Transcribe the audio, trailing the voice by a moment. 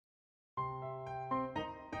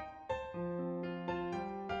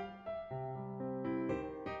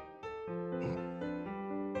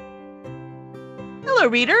Hello,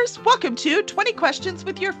 readers. Welcome to 20 Questions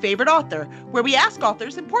with Your Favorite Author, where we ask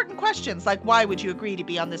authors important questions like, why would you agree to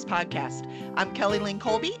be on this podcast? I'm Kelly Lynn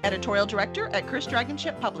Colby, editorial director at Chris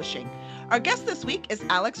Dragonship Publishing. Our guest this week is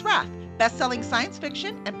Alex Rath, best-selling science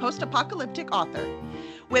fiction and post-apocalyptic author.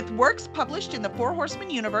 With works published in the Four Horsemen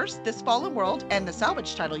universe, This Fallen World, and the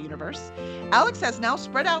Salvage Title universe, Alex has now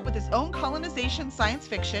spread out with his own colonization science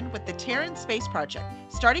fiction with the Terran Space Project,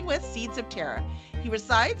 starting with Seeds of Terra. He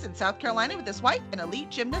resides in South Carolina with his wife and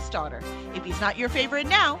elite gymnast daughter. If he's not your favorite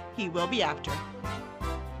now, he will be after.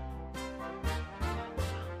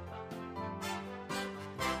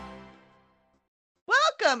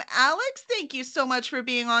 Welcome, Alex. Thank you so much for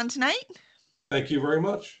being on tonight. Thank you very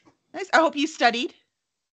much. Nice. I hope you studied.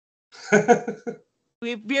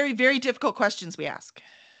 We have very, very difficult questions we ask.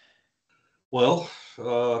 Well,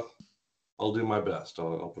 I'll do my best.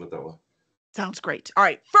 I'll put it that way. Sounds great. All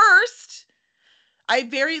right. First, a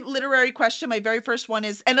very literary question. My very first one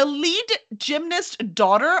is, an elite gymnast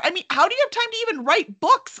daughter? I mean, how do you have time to even write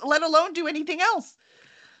books, let alone do anything else?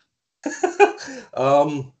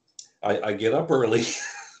 I get up early.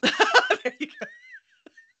 There you go.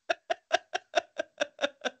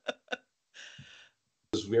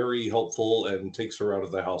 It's very helpful and takes her out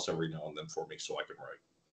of the house every now and then for me so I can write.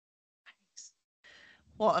 Nice.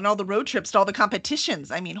 Well, and all the road trips to all the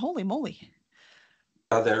competitions. I mean, holy moly.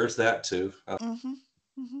 There's that too. It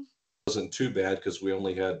Wasn't too bad because we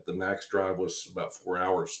only had the max drive was about 4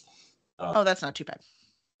 hours. Oh, that's not too bad.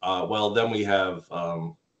 Well, then we have,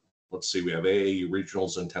 let's see, we have AAU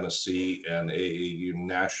regionals in Tennessee and AAU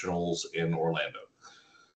nationals in Orlando.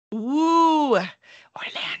 Ooh,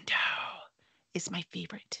 Orlando is my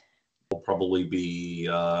favorite. There'll probably be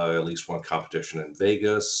at least one competition in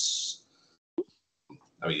Vegas.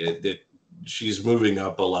 I mean, she's moving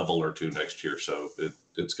up a level or two next year, so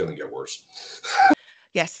it's going to get worse.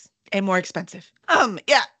 Yes, and more expensive.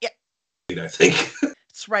 Yeah. I think.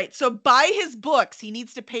 That's right. So buy his books. He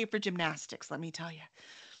needs to pay for gymnastics, let me tell you.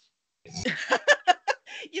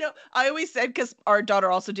 You know, I always said, because our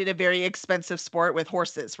daughter also did a very expensive sport with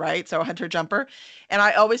horses, right? So hunter jumper. And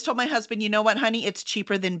I always told my husband, you know what, honey, it's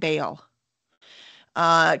cheaper than bail.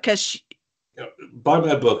 Because buy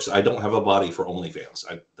my books. I don't have a body for OnlyFans.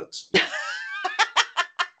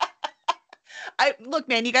 Look,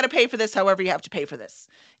 man, you got to pay for this however you have to pay for this.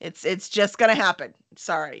 It's just going to happen.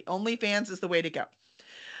 Sorry. OnlyFans is the way to go.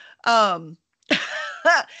 But,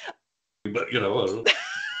 you know.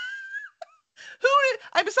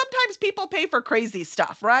 Sometimes people pay for crazy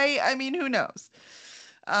stuff, right? I mean, who knows?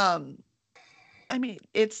 I mean,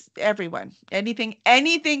 it's everyone. Anything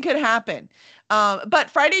could happen. But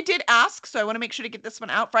Friday did ask, so I want to make sure to get this one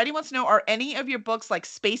out. Friday wants to know, are any of your books like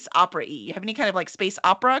space opera-y? You have any kind of like space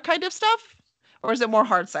opera kind of stuff? Or is it more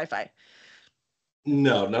hard sci-fi?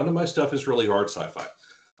 No, none of my stuff is really hard sci-fi.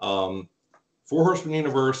 Four Horsemen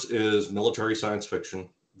universe is military science fiction,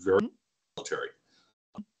 very military.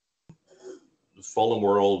 Fallen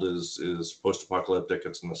World is post-apocalyptic.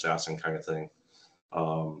 It's an assassin kind of thing.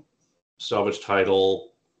 Salvage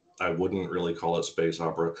Title, I wouldn't really call it space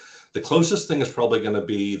opera. The closest thing is probably going to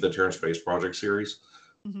be the Terran Space Project series,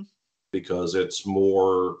 because it's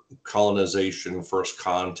more colonization, first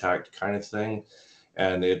contact kind of thing.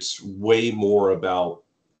 And it's way more about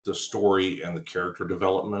the story and the character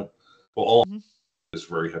development. Well, all is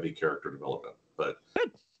very heavy character development, but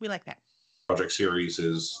good. We like that. Project series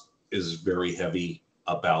is very heavy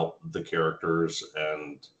about the characters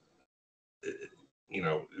and, you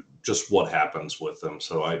know, just what happens with them.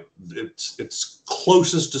 So it's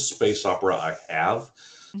closest to space opera I have.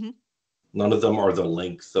 None of them are the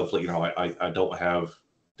length of, you know, I don't have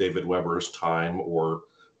David Weber's time or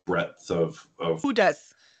breadth of who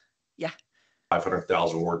does? Yeah.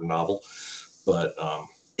 500,000 word novel, but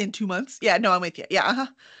in 2 months. Yeah, no, I'm with you. Yeah.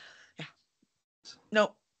 Yeah.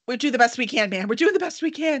 No. We're doing the best we can, man. We're doing the best we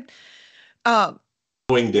can.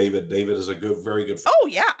 Knowing David is a very good. Oh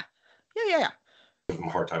yeah. Yeah. Give him a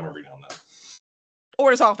hard time every now and then.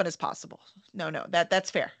 Or as often as possible. No, that's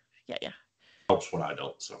fair. Yeah. Helps when I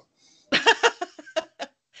don't. So.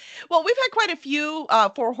 Well, we've had quite a few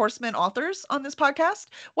Four Horsemen authors on this podcast.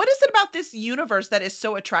 What is it about this universe that is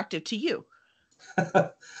so attractive to you? I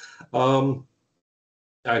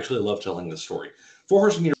actually love telling this story. Four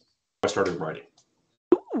Horsemen universe, I started writing.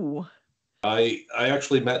 Ooh. I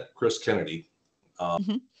actually met Chris Kennedy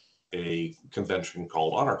a convention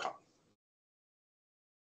called HonorCon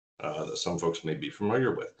that some folks may be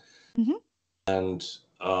familiar with. And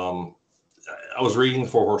I was reading the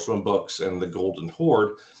Four Horsemen books and the Golden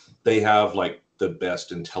Horde. They have like the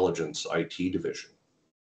best intelligence IT division,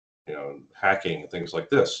 you know, hacking and things like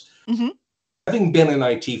this. Having been in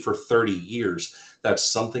IT for 30 years, that's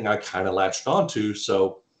something I kind of latched onto.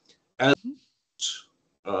 So as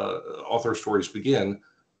author stories begin,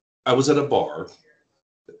 I was at a bar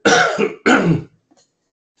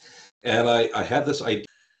and I had this idea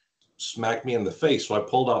smack me in the face. So I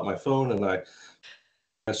pulled out my phone and I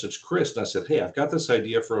messaged Chris and I said, hey, I've got this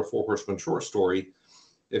idea for a Four Horsemen short story.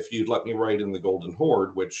 If you'd let me write in the Golden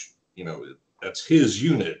Horde, which, that's his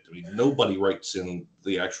unit. I mean, nobody writes in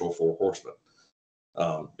the actual Four Horsemen,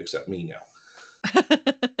 except me now.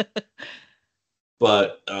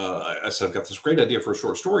 But I said, I've got this great idea for a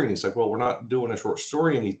short story. And he's like, well, we're not doing a short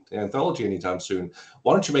story anthology anytime soon.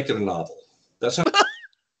 Why don't you make it a novel? That sounds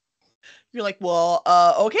You're like, well,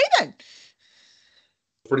 okay then.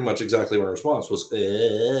 pretty much exactly my response was,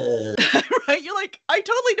 Right? You're like, I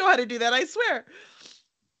totally know how to do that, I swear.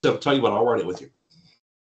 So I'll tell you what, I'll write it with you.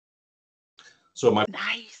 So my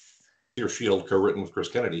Nice. Your Shield, co-written with Chris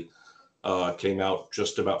Kennedy, came out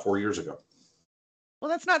just about 4 years ago. Well,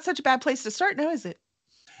 that's not such a bad place to start, now is it?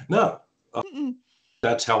 No.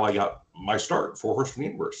 That's how I got my start, Four Horsemen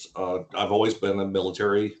Universe. I've always been a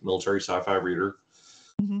military sci-fi reader.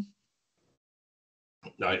 Mm-hmm.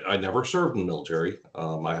 I never served in the military.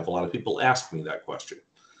 I have a lot of people ask me that question,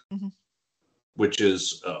 which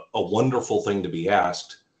is a wonderful thing to be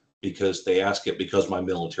asked, because they ask it because my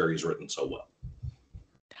military is written so well.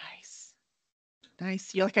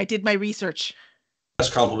 Nice. You're like, I did my research.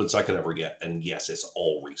 Best compliments I could ever get. And yes, it's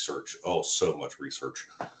all research. Oh, so much research.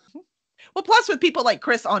 Well, plus with people like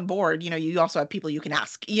Chris on board, you also have people you can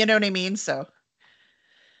ask. You know what I mean? So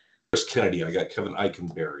Chris Kennedy, I got Kevin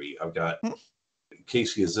Eikenberry, I've got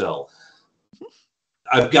Casey Azell.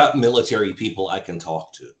 I've got military people I can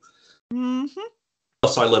talk to.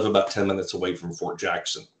 Plus, I live about 10 minutes away from Fort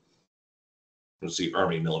Jackson. It's the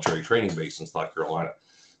Army military training base in South Carolina.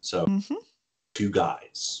 So, two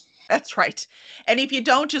guys. That's right. And if you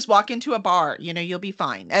don't, just walk into a bar, you'll be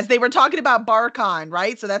fine. As they were talking about BarCon,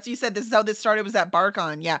 right? So you said this is how this started, was at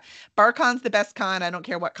BarCon. Yeah. BarCon's the best con. I don't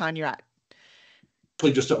care what con you're at.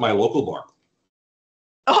 Actually, just at my local bar.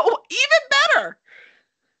 Oh, even better.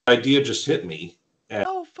 The idea just hit me. And,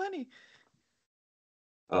 funny.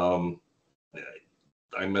 I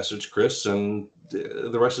messaged Chris and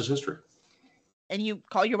the rest is history. And you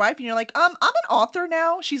call your wife and you're like, I'm an author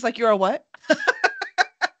now. She's like, you're a what?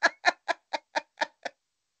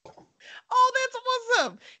 Oh, that's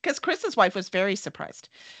awesome. Because Chris's wife was very surprised.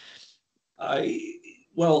 He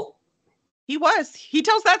was. He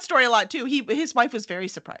tells that story a lot too. His wife was very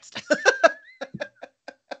surprised.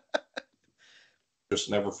 Just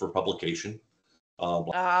never for publication. Something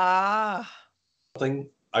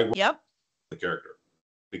I wrote the character,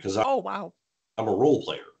 because I'm a role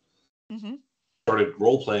player. Started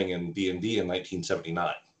role playing in D&D in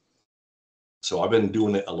 1979. So I've been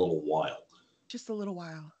doing it a little while. Just a little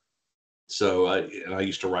while. So I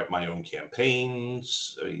used to write my own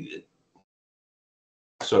campaigns.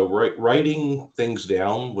 So writing things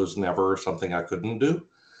down was never something I couldn't do.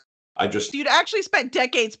 You'd actually spent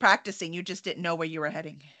decades practicing. You just didn't know where you were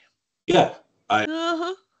heading. Yeah.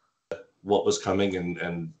 What was coming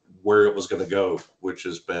and where it was going to go, which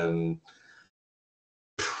has been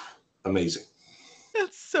amazing.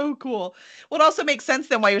 That's so cool. Well, it also makes sense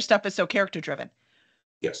then why your stuff is so character driven.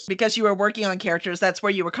 Yes. Because you were working on characters, that's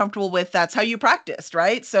where you were comfortable with, that's how you practiced,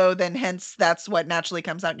 right? So then hence that's what naturally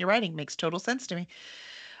comes out in your writing. Makes total sense to me.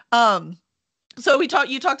 So you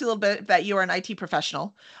talked a little bit that you are an IT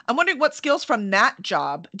professional. I'm wondering what skills from that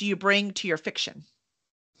job do you bring to your fiction?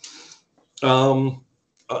 A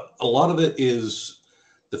lot of it is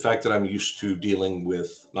the fact that I'm used to dealing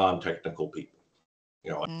with non-technical people.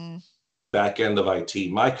 Back end of IT,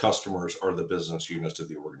 my customers are the business units of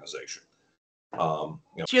the organization. So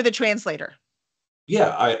you're the translator.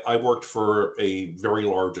 Yeah, I worked for a very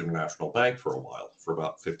large international bank for a while, for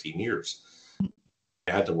about 15 years.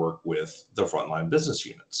 I had to work with the frontline business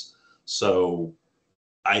units. So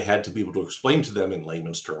I had to be able to explain to them in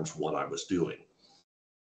layman's terms what I was doing.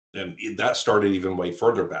 And that started even way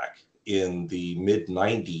further back. In the mid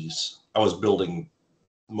 90s, I was building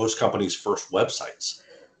most companies' first websites.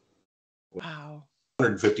 Wow.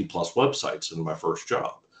 150 plus websites in my first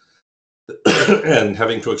job. And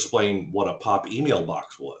having to explain what a pop email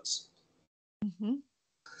box was.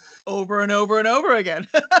 Over and over and over again.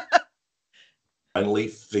 Finally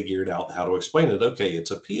figured out how to explain it. Okay,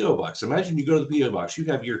 it's a P.O. box. Imagine you go to the P.O. box, you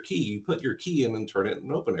have your key, you put your key in and turn it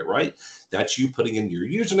and open it, right? That's you putting in your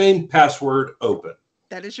username, password, open.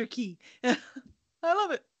 That is your key. I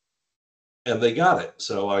love it. And they got it.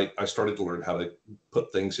 So I started to learn how to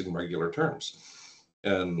put things in regular terms.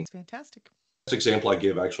 And it's fantastic. This example I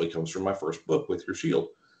give actually comes from my first book, With Your Shield.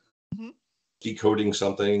 decoding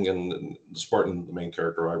something, and Spartan, the main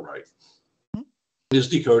character I write, Mhm. is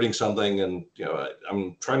decoding something, and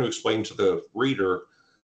I'm trying to explain to the reader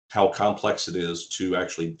how complex it is to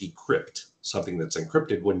actually decrypt something that's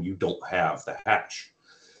encrypted when you don't have the hash.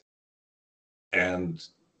 And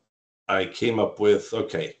I came up with,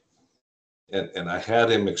 okay, and I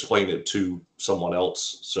had him explain it to someone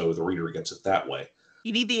else so the reader gets it that way.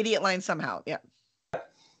 You need the idiot line somehow. Yeah.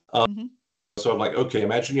 Um, Mhm. So I'm like, okay,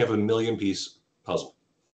 imagine you have a 1,000,000-piece puzzle.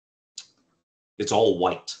 It's all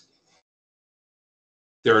white.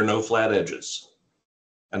 There are no flat edges.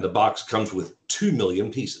 And the box comes with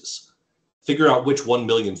 2,000,000 pieces. Figure out which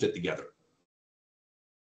 1,000,000 fit together.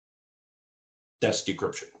 That's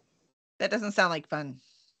decryption. That doesn't sound like fun.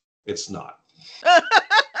 It's not.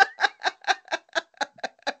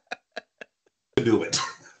 Do it.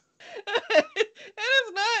 It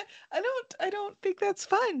is not. I don't think that's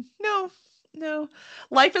fun. No. No.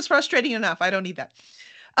 Life is frustrating enough. I don't need that.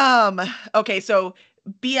 Okay, so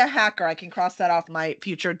be a hacker. I can cross that off my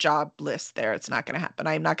future job list there. It's not going to happen.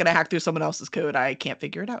 I'm not going to hack through someone else's code. I can't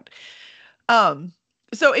figure it out. Um,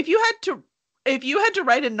 so if you had to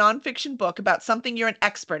write a nonfiction book about something you're an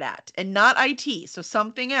expert at and not IT, so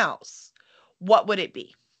something else, what would it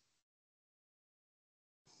be?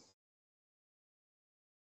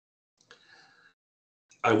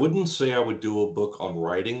 I wouldn't say I would do a book on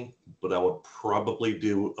writing, but I would probably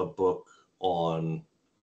do a book on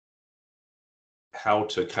how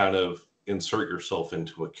to kind of insert yourself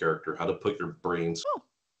into a character, how to put your brains.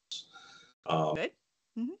 Oh, Um, good.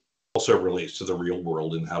 Hmm. Also relates to the real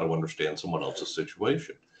world and how to understand someone else's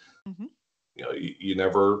situation. Hmm. You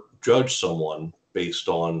never judge someone based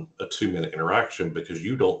on a 2-minute interaction because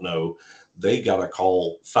you don't know they got a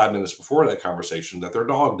call 5 minutes before that conversation that their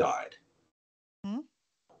dog died. Hmm.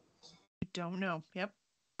 I don't know. Yep.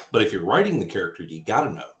 But if you're writing the character, you got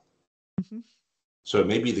to know. Hmm. So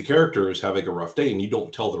maybe the character is having a rough day and you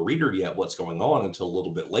don't tell the reader yet what's going on until a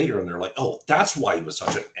little bit later. And they're like, oh, that's why he was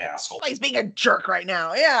such an asshole. He's being a jerk right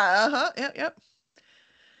now. Yeah. Uh-huh. Yep. Yep.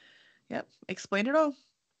 Yep. Explain it all.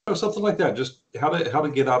 Something like that. Just how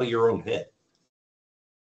to get out of your own head.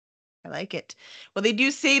 I like it. Well, they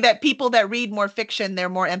do say that people that read more fiction, they're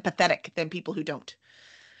more empathetic than people who don't.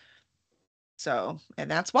 So, and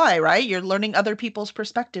that's why, right? You're learning other people's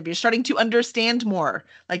perspective. You're starting to understand more.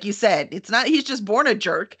 Like you said, it's not he's just born a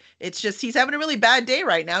jerk. It's just he's having a really bad day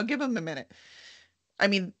right now. Give him a minute. I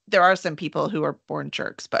mean, there are some people who are born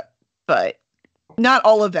jerks, but not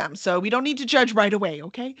all of them. So we don't need to judge right away,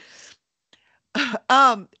 okay?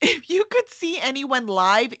 If you could see anyone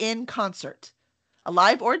live in concert,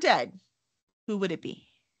 alive or dead, who would it be?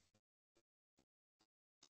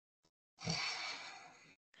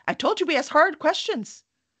 I told you we asked hard questions.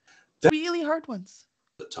 Really hard ones.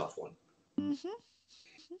 A tough one. Hmm.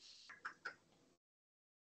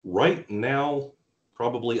 Right now,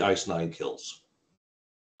 probably Ice Nine Kills.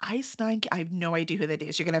 Ice Nine. I have no idea who that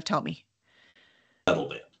is. You're gonna have to tell me. Metal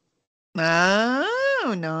band.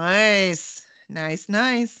 Oh, nice, nice,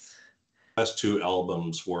 nice. Last two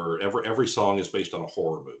albums were every song is based on a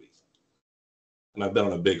horror movie, and I've been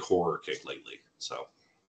on a big horror kick lately. So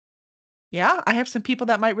Yeah, I have some people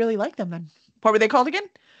that might really like them. Then, what were they called again?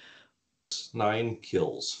 Nine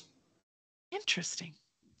Kills. Interesting.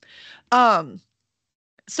 Um,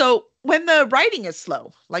 so when the writing is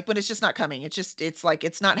slow, like when it's just not coming, it's like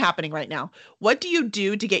it's not happening right now. What do you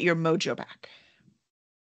do to get your mojo back?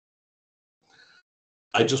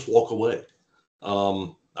 I just walk away.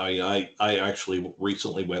 I actually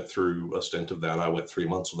recently went through a stint of that. I went 3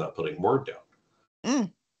 months without putting word down.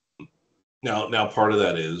 Mm. Now part of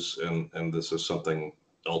that is, and this is something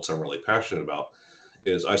else I'm really passionate about,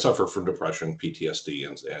 is I suffer from depression, PTSD,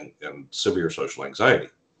 and severe social anxiety.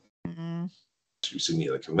 Mm. If you see me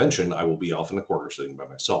at a convention, I will be off in the corner sitting by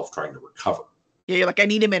myself trying to recover. Yeah, you're like, I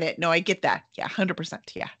need a minute. No, I get that. Yeah,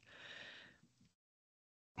 100%. Yeah.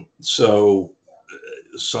 So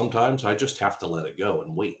sometimes I just have to let it go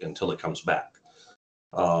and wait until it comes back.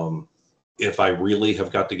 If I really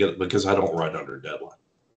have got to get it, because I don't write under deadline.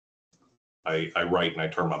 I write and I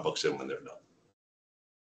turn my books in when they're done.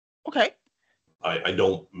 Okay. I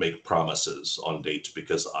don't make promises on dates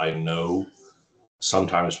because I know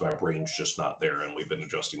sometimes my brain's just not there, and we've been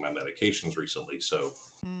adjusting my medications recently, so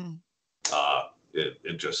Mm.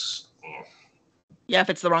 it just Yeah, if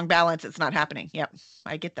it's the wrong balance, it's not happening. Yep,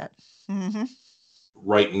 I get that. Hmm.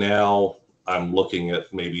 right now I'm looking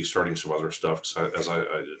at maybe starting some other stuff. So as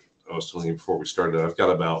I was telling you before we started, I've got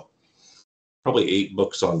about probably 8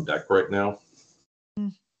 books on deck right now.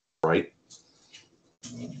 Mm. Right.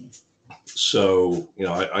 So,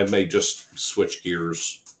 I may just switch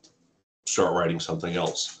gears, start writing something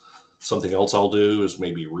else. Something else I'll do is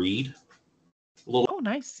maybe read a little. Oh,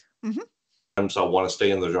 nice. Mm-hmm. Sometimes I want to stay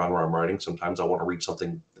in the genre I'm writing. Sometimes I want to read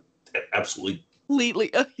something absolutely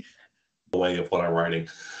Completely. way of what I'm writing.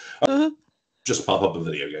 Uh-huh. Just pop up a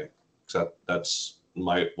video game. So that's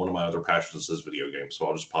one of my other passions is video games. So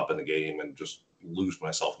I'll just pop in the game and just lose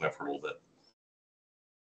myself in it for a little bit.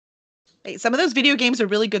 Hey, some of those video games are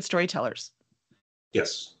really good storytellers.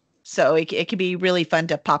 Yes. So it can be really fun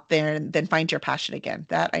to pop there and then find your passion again.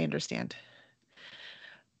 That I understand.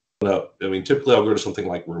 No, I mean, typically I'll go to something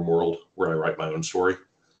like RimWorld where I write my own story.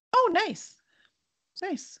 Oh, nice.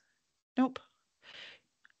 Nice. Nope.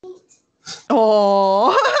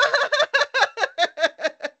 Oh.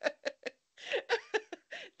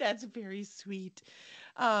 That's very sweet.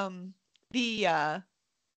 The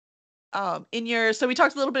in your so we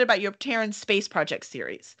talked a little bit about your Terran Space Project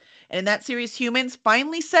series. And in that series, humans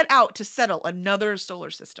finally set out to settle another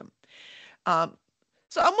solar system. Um,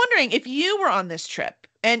 so I'm wondering if you were on this trip,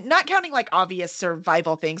 and not counting like obvious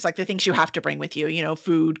survival things, like the things you have to bring with you,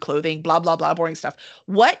 food, clothing, blah, blah, blah, boring stuff.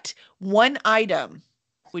 What one item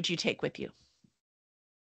would you take with you?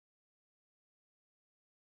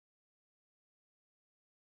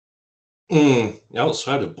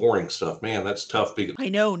 Outside of boring stuff, man, that's tough because I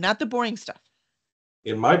know, not the boring stuff.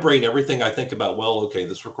 in my brain, everything I think about, well, okay,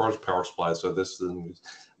 this requires a power supply, so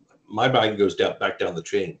my mind goes back down the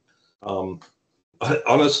chain.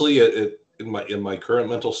 Honestly, in my current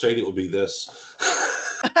mental state, it would be this.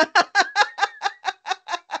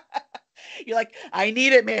 You're like, I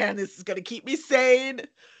need it, man. This is gonna keep me sane.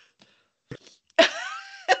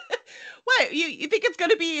 What? You think it's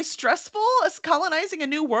gonna be stressful as colonizing a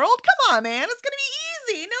new world? Come on, man. It's gonna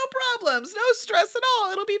be easy. No problems. No stress at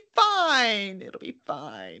all. It'll be fine. It'll be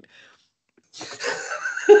fine.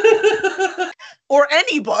 Or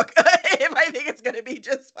any book, if I think it's gonna be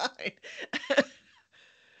just fine.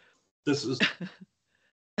 This is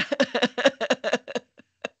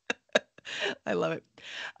I love it.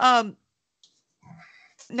 Um,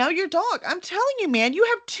 Now your dog. I'm telling you, man, you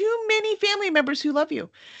have too many family members who love you.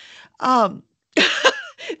 Um,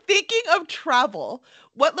 Thinking of travel,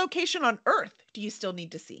 what location on Earth do you still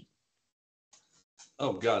need to see?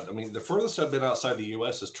 oh god. I mean, the furthest I've been outside the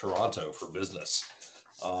U.S. is Toronto for business.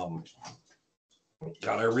 Um,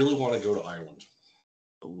 God, I really want to go to Ireland.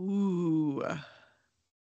 Ooh,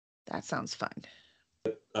 that sounds fun.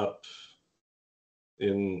 Up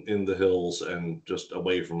in the hills and just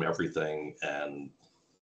away from everything and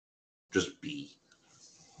just be.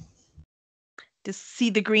 To see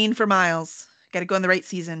the green for miles. Got to go in the right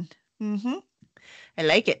season. Mm-hmm. I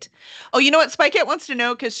like it. Oh, you know what? Spikeette wants to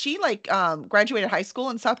know because she graduated high school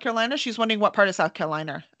in South Carolina. She's wondering what part of South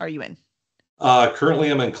Carolina are you in? Currently,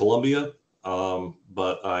 I'm in Columbia,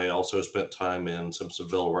 but I also spent time in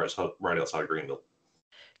Simpsonville, right outside of Greenville.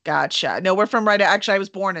 Gotcha. No, we're from actually, I was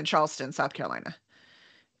born in Charleston, South Carolina.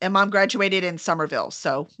 And mom graduated in Somerville.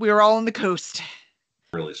 So we were all on the coast.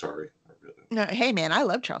 Really sorry. No, hey man, I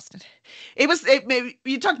love Charleston.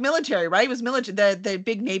 You talked military, right? It was military. The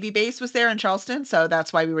big Navy base was there in Charleston, so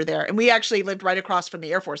that's why we were there. And we actually lived right across from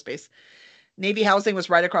the Air Force Base. Navy housing was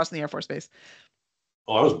right across from the Air Force Base.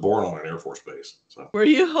 Oh, I was born on an Air Force base. So Were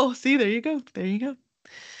you? Oh, see, there you go. There you go.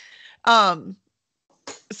 Um,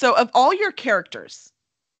 so of all your characters,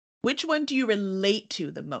 which one do you relate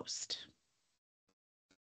to the most?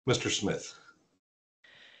 Mr. Smith.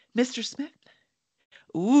 Mr. Smith?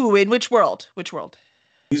 Ooh, in which world? Which world?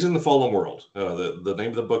 He's in the Fallen World. The name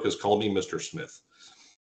of the book is Call Me Mr. Smith.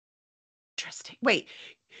 Interesting. Wait,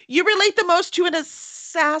 you relate the most to an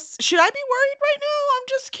assassin? Should I be worried right now? I'm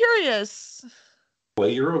just curious. Well,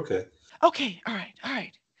 you're okay. Okay, all right, all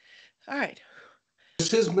right, all right.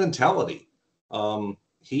 It's his mentality.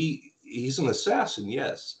 He's an assassin,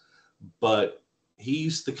 yes, but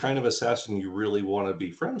he's the kind of assassin you really want to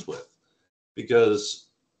be friends with because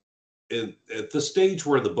at the stage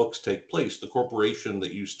where the books take place, the corporation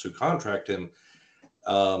that used to contract him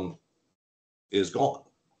is gone.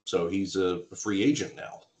 So he's a free agent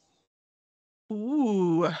now.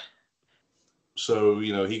 Ooh. So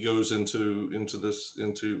he goes into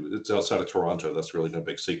it's outside of Toronto. That's really no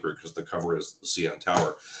big secret because the cover is the CN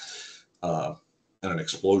Tower and an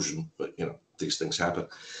explosion. But these things happen.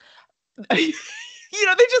 They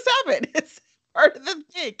just happen. It's part of the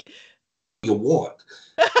thing. You want.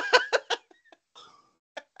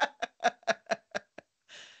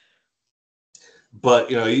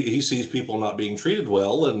 But he sees people not being treated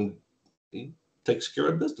well, and he takes care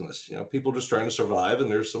of business. People just trying to survive,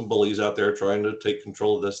 and there's some bullies out there trying to take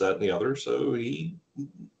control of this, that, and the other. So he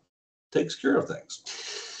takes care of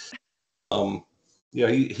things.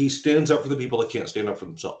 He stands up for the people that can't stand up for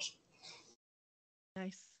themselves.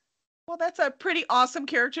 Nice. Well, that's a pretty awesome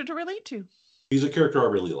character to relate to. He's a character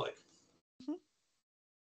I really like. Mm-hmm.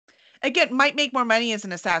 Again, might make more money as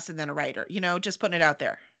an assassin than a writer, just putting it out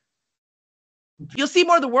there. You'll see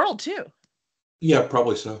more of the world too. Yeah,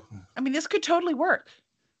 probably so. I mean, this could totally work.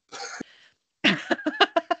 So,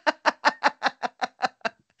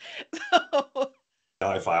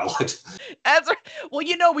 I file it. that's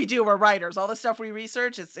well, we do. We're writers. All the stuff we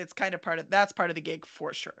research, it's kind of that's part of the gig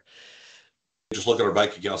for sure. Just look at our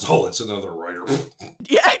bank accounts. Oh, it's another writer.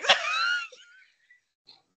 Yeah. I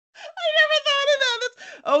never thought of that.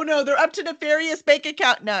 Oh no, they're up to nefarious bank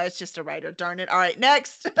account. No, it's just a writer. Darn it. All right,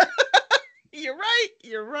 next. You're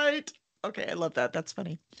right. Okay, I love that. That's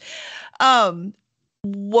funny.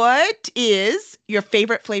 What is your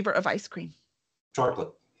favorite flavor of ice cream?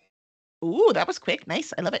 Chocolate. Ooh, that was quick.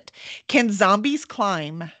 Nice. I love it. Can zombies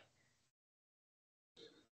climb?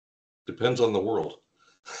 Depends on the world.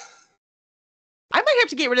 I might have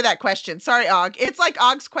to get rid of that question. Sorry, Og. It's like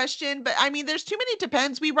Og's question, but I mean, there's too many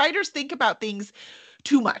depends. We writers think about things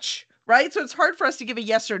too much, right? So it's hard for us to give a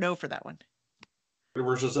yes or no for that one.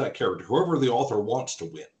 Versus that character. Whoever the author wants to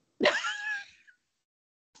win.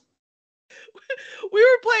 We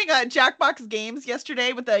were playing Jackbox games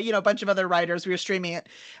yesterday with a bunch of other writers. We were streaming it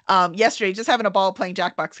yesterday, just having a ball playing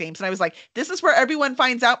Jackbox games. And I was like, this is where everyone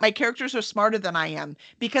finds out my characters are smarter than I am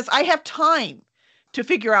because I have time to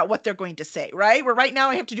figure out what they're going to say, right? Where right now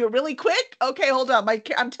I have to do it really quick. Okay, hold on.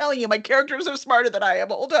 I'm telling you, my characters are smarter than I am.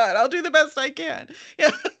 Hold on. I'll do the best I can.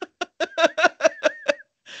 Yeah.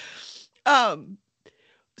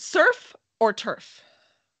 Surf or turf?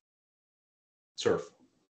 Surf.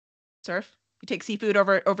 Surf. You take seafood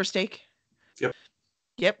over steak?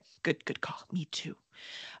 Yep. Good call. Me too.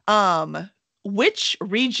 Which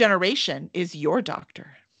regeneration is your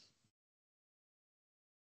doctor?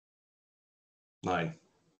 9.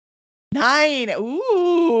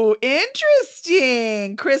 Ooh,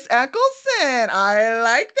 interesting. Chris Eccleston. I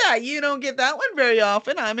like that. You don't get that one very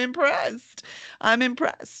often. I'm impressed.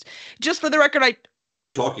 Just for the record,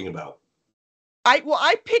 Talking about.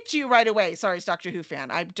 I picked you right away. Sorry, it's Doctor Who fan.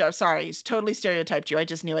 I'm sorry. He's totally stereotyped you. I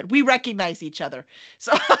just knew it. We recognize each other.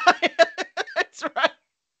 So that's right.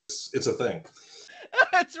 It's a thing.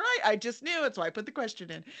 That's right. I just knew it. So I put the question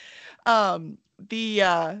in.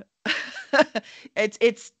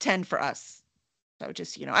 It's 10 for us. So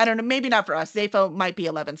just, I don't know, maybe not for us. Zafo might be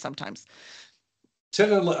 11 sometimes.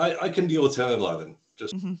 10 and I can deal with 10 and 11.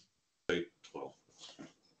 Just 8, 12.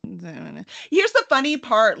 Here's the funny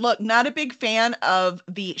part. Look, not a big fan of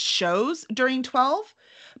the shows during 12,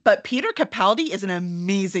 but Peter Capaldi is an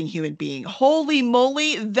amazing human being. Holy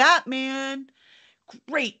moly, that man,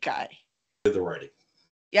 great guy. The writing.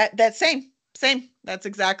 Yeah, that's same. That's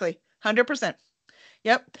exactly 100%.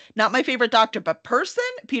 Yep. Not my favorite doctor, but person,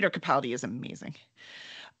 Peter Capaldi is amazing.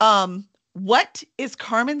 What is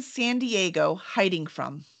Carmen Sandiego hiding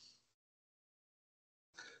from?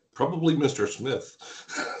 Probably Mr. Smith.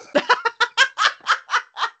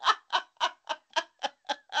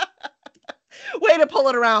 Way to pull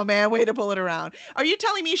it around, man. Way to pull it around. Are you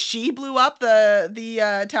telling me she blew up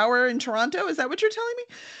the tower in Toronto? Is that what you're telling me?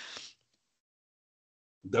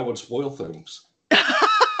 That would spoil things.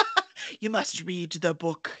 You must read the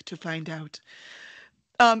book to find out.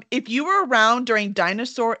 If you were around during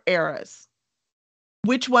dinosaur eras,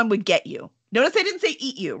 which one would get you? Notice I didn't say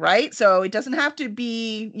eat you, right? So it doesn't have to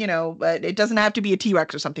be, it doesn't have to be a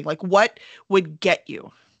T-Rex or something. Like, what would get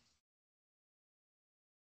you?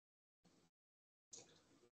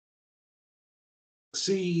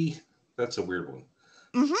 See, that's a weird one.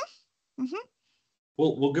 Mm-hmm.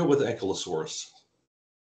 We'll go with Ankylosaurus.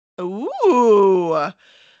 Ooh.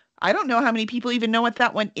 I don't know how many people even know what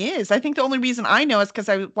that one is. I think the only reason I know is because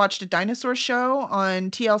I watched a dinosaur show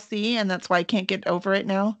on TLC, and that's why I can't get over it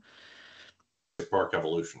now. Park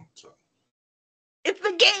Evolution. So. It's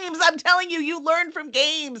the games. I'm telling you, you learn from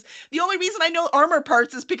games. The only reason I know armor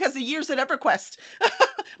parts is because of years at EverQuest.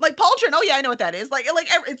 Like Pauldron, oh yeah, I know what that is. Like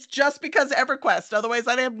it's just because of EverQuest. Otherwise,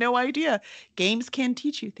 I'd have no idea. Games can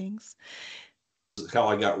teach you things. This is how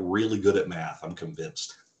I got really good at math. I'm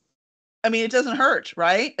convinced. I mean, it doesn't hurt,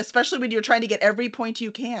 right? Especially when you're trying to get every point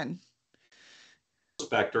you can. It's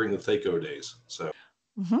back during the Thaco days. So.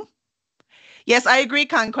 Mm-hmm. Yes, I agree,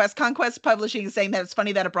 Conquest. Conquest Publishing is saying that it's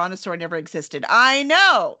funny that a brontosaur never existed. I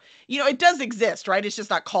know. It does exist, right? It's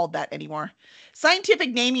just not called that anymore.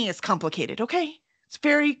 Scientific naming is complicated, okay? It's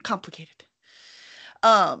very complicated.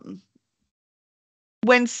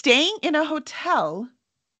 When staying in a hotel,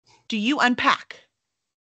 do you unpack?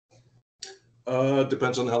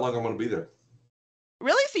 Depends on how long I'm going to be there.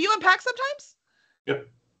 Really? So you unpack sometimes? Yep.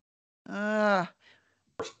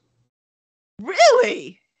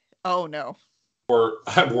 Really? Oh, no. Or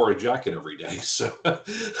I wore a jacket every day, so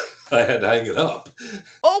I had to hang it up.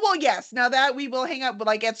 Oh, well, yes. Now that we will hang up,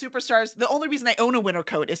 like at Superstars, the only reason I own a winter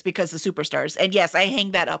coat is because of Superstars. And yes, I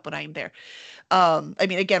hang that up when I'm there. I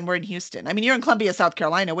mean, again, we're in Houston. I mean, you're in Columbia, South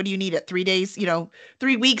Carolina. What do you need it? 3 days,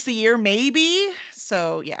 3 weeks a year, maybe.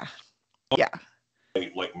 So yeah, yeah.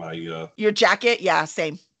 Like my Your jacket, yeah,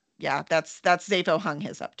 same. Yeah, that's Zafo hung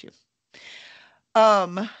his up too.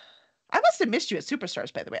 Um, I must have missed you at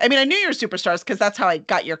Superstars, by the way. I mean, I knew you were Superstars because that's how I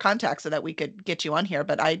got your contact so that we could get you on here.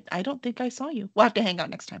 But I don't think I saw you. We'll have to hang out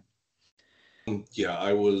next time. yeah,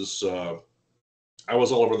 I was all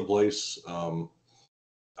over the place.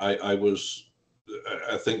 I was,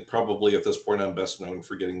 I think probably at this point I'm best known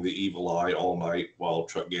for getting the evil eye all night while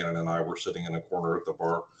Chuck Gannon and I were sitting in a corner at the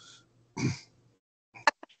bar.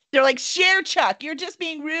 They're like, share, Chuck. You're just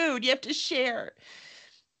being rude. You have to share.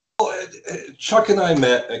 Chuck and I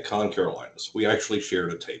met at Con Carolinas. We actually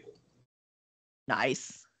shared a table.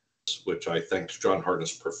 Nice. Which I thanked John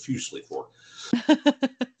Hartness profusely for.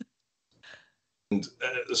 And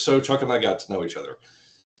so Chuck and I got to know each other.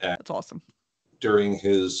 And that's awesome. During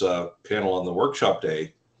his panel on the workshop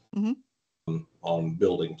day on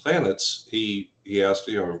building planets, he asked,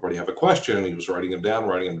 everybody have a question, and he was writing them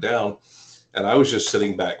down. And I was just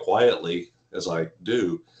sitting back quietly, as I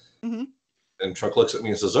do. And Chuck looks at me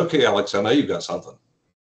and says, "Okay, Alex, I know you've got something.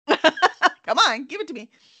 Come on, give it to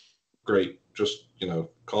me." Great. Just,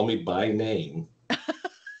 call me by name.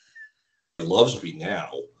 He loves me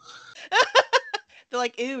now. They're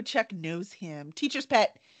like, ew, Chuck knows him. Teacher's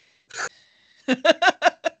pet. At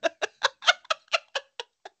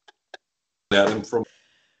him from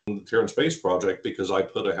the Terran Space Project because I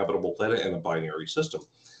put a habitable planet in a binary system.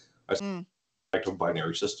 I select a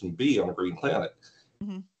binary system B on a green planet.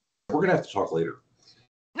 We're going to have to talk later.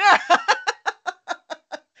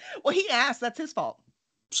 Well, he asked. That's his fault.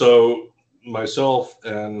 So myself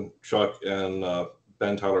and Chuck and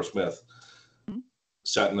Ben Tyler Smith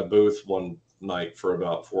sat in a booth one night for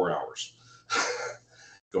about 4 hours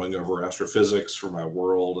going over astrophysics for my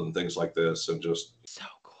world and things like this, and just so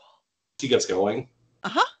cool. He gets going.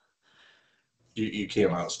 You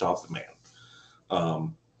cannot stop the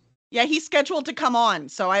man. Yeah, he's scheduled to come on,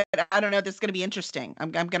 so I don't know. This is going to be interesting.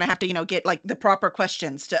 I'm going to have to get like the proper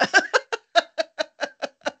questions to.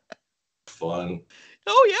 Fun.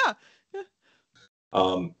 Oh yeah.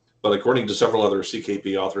 But according to several other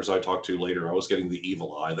CKP authors I talked to later, I was getting the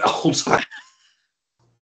evil eye the whole time.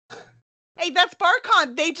 Hey, that's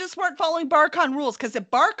BarCon. They just weren't following BarCon rules, because at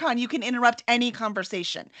BarCon you can interrupt any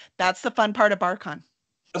conversation. That's the fun part of BarCon.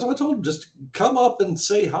 That's what I told him. Just come up and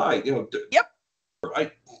say hi. Yep.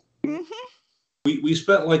 We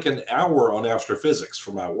spent like an hour on astrophysics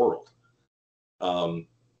for my world. And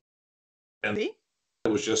See? It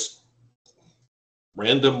was just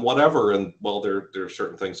random whatever. And well, there are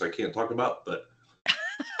certain things I can't talk about, but.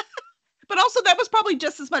 But also that was probably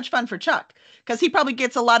just as much fun for Chuck, because he probably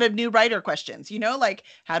gets a lot of new writer questions, like,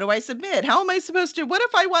 how do I submit? How am I supposed to, what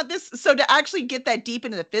if I want this? So to actually get that deep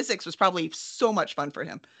into the physics was probably so much fun for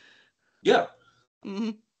him. Yeah.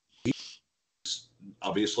 He's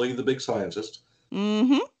obviously the big scientist.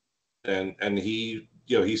 And he,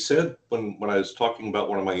 he said when I was talking about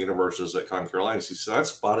one of my universes at Con Carolinas, he said, "I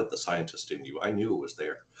spotted the scientist in you. I knew it was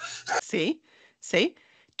there." See?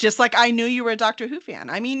 Just like I knew you were a Doctor Who fan.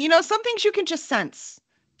 I mean, some things you can just sense.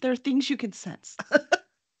 There are things you can sense.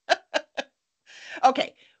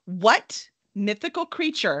 Okay. What mythical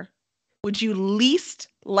creature would you least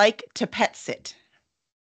like to pet sit?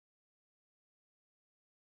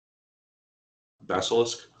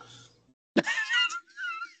 Basilisk.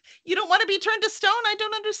 You don't want to be turned to stone? I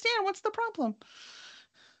don't understand. What's the problem?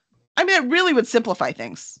 I mean, it really would simplify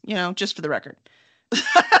things, just for the record.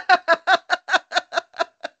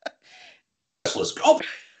 Basilisk. Oh.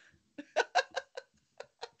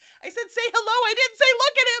 I said, say hello. I didn't say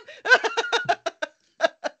look at him.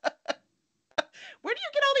 Where do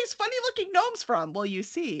you get all these funny looking gnomes from? Well, you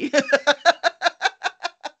see.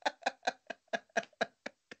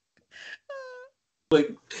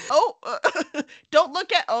 Don't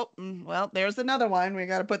look at. Well, there's another one. We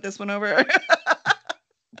got to put this one over.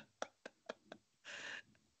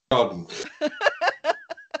 Oh,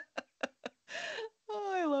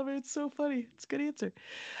 I love it. It's so funny. It's a good answer.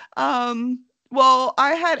 Well,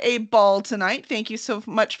 I had a ball tonight. Thank you so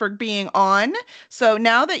much for being on. So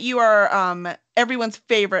now that you are everyone's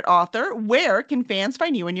favorite author, where can fans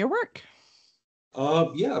find you and your work?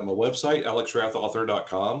 Yeah, my website,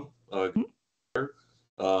 alexrathauthor.com. I'm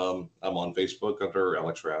on Facebook under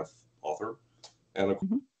Alex Rath Author. And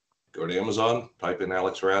go to Amazon, type in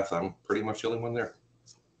Alex Rath. I'm pretty much the only one there.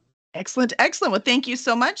 Excellent, excellent. Well, thank you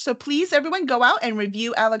so much. So please, everyone, go out and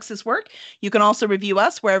review Alex's work. You can also review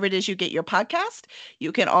us wherever it is you get your podcast.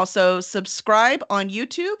 You can also subscribe on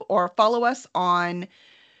YouTube or follow us on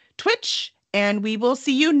Twitch. And we will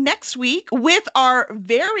see you next week with our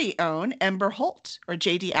very own Ember Holt, or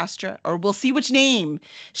JD Astra, or we'll see which name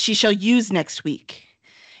she shall use next week.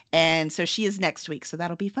 And so she is next week. So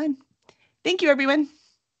that'll be fun. Thank you, everyone.